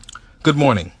Good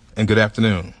morning and good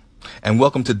afternoon, and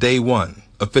welcome to day one,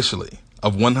 officially,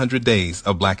 of 100 Days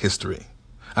of Black History.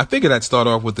 I figured I'd start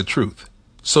off with the truth,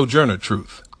 Sojourner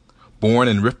Truth. Born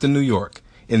in Rifton, New York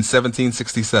in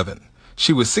 1767,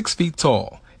 she was 6 feet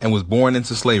tall and was born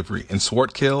into slavery in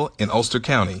Swartkill in Ulster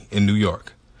County in New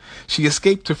York. She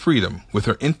escaped to freedom with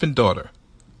her infant daughter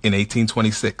in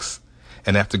 1826,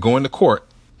 and after going to court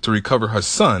to recover her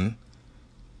son,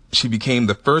 she became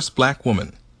the first black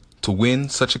woman to win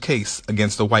such a case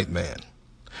against a white man.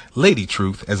 Lady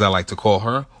Truth, as I like to call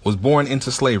her, was born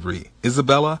into slavery,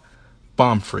 Isabella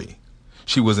Baumfree.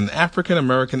 She was an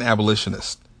African-American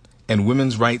abolitionist and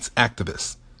women's rights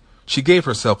activist. She gave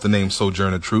herself the name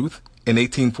Sojourner Truth in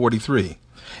 1843,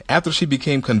 after she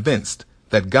became convinced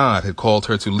that God had called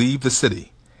her to leave the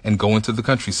city and go into the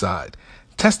countryside,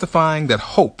 testifying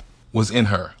that hope was in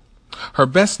her. Her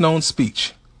best-known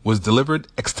speech was delivered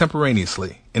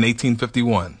extemporaneously in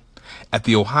 1851 at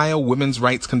the Ohio Women's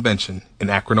Rights Convention in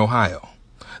Akron, Ohio.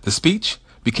 The speech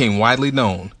became widely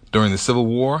known during the Civil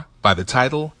War by the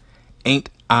title, "Ain't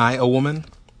I a Woman?"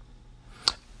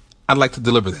 I'd like to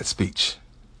deliver that speech,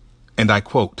 and I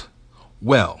quote,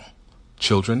 "Well,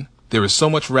 children, there is so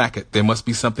much racket there must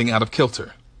be something out of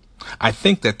kilter. I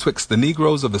think that twixt the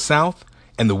Negroes of the South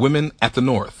and the women at the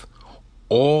North,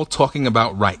 all talking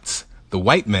about rights, the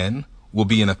white men will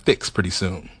be in a fix pretty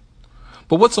soon.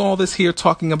 But what's all this here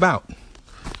talking about?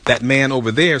 That man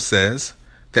over there says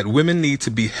that women need to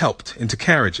be helped into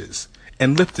carriages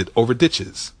and lifted over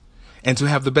ditches, and to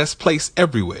have the best place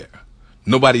everywhere.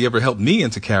 Nobody ever helped me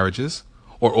into carriages,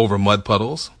 or over mud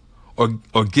puddles, or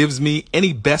gives me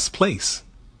any best place.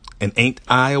 And ain't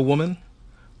I a woman?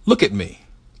 Look at me.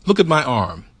 Look at my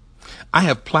arm. I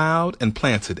have plowed and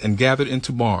planted and gathered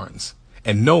into barns,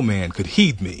 and no man could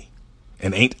heed me.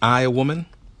 And ain't I a woman?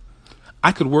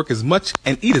 I could work as much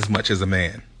and eat as much as a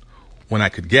man, when I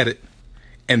could get it,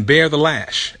 and bear the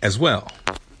lash as well.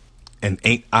 And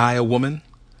ain't I a woman?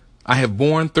 I have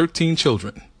borne 13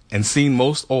 children, and seen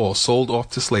most all sold off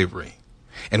to slavery.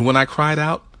 And when I cried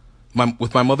out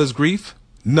with my mother's grief,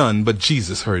 none but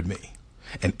Jesus heard me.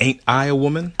 And ain't I a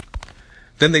woman?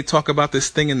 Then they talk about this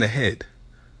thing in the head.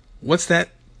 What's that?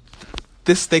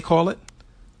 This they call it?"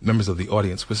 Members of the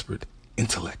audience whispered,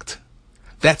 "Intellect."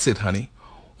 "That's it, honey.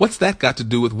 What's that got to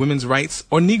do with women's rights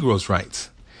or Negroes' rights?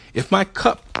 If my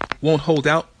cup won't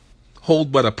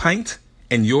hold but a pint,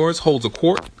 and yours holds a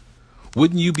quart,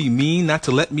 wouldn't you be mean not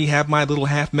to let me have my little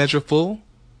half measure full?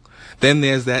 Then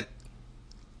there's that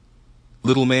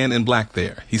little man in black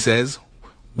there. He says,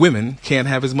 women can't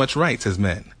have as much rights as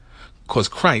men, 'cause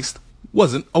Christ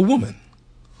wasn't a woman.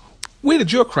 Where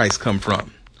did your Christ come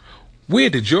from?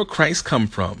 Where did your Christ come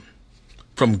from?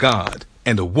 From God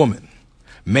and a woman.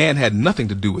 Man had nothing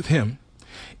to do with him.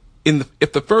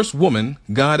 If the first woman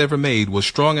God ever made was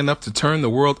strong enough to turn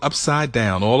the world upside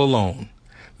down all alone,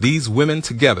 these women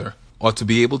together ought to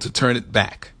be able to turn it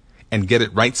back and get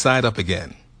it right side up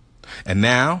again. And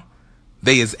now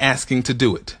they is asking to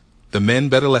do it. The men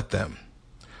better let them.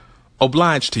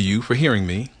 Obliged to you for hearing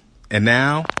me, and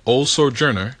now old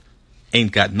Sojourner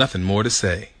ain't got nothing more to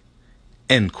say."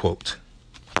 End quote.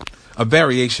 A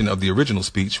variation of the original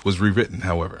speech was rewritten,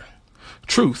 however.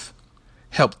 Truth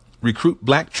helped recruit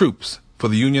black troops for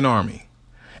the Union Army.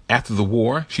 After the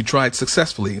war, she tried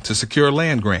successfully to secure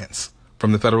land grants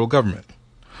from the federal government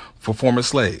for former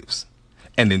slaves.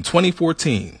 And in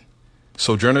 2014,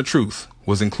 Sojourner Truth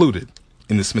was included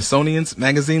in the Smithsonian's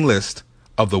magazine list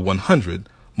of the 100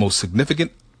 most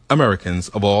significant Americans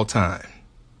of all time.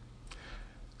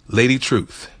 Lady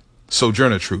Truth,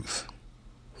 Sojourner Truth,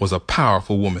 was a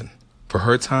powerful woman for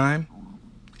her time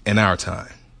and our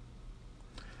time.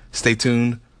 Stay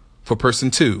tuned for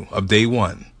person 2 of day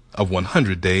 1 of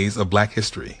 100 Days of Black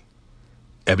History.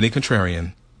 Ebony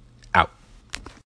Contrarian,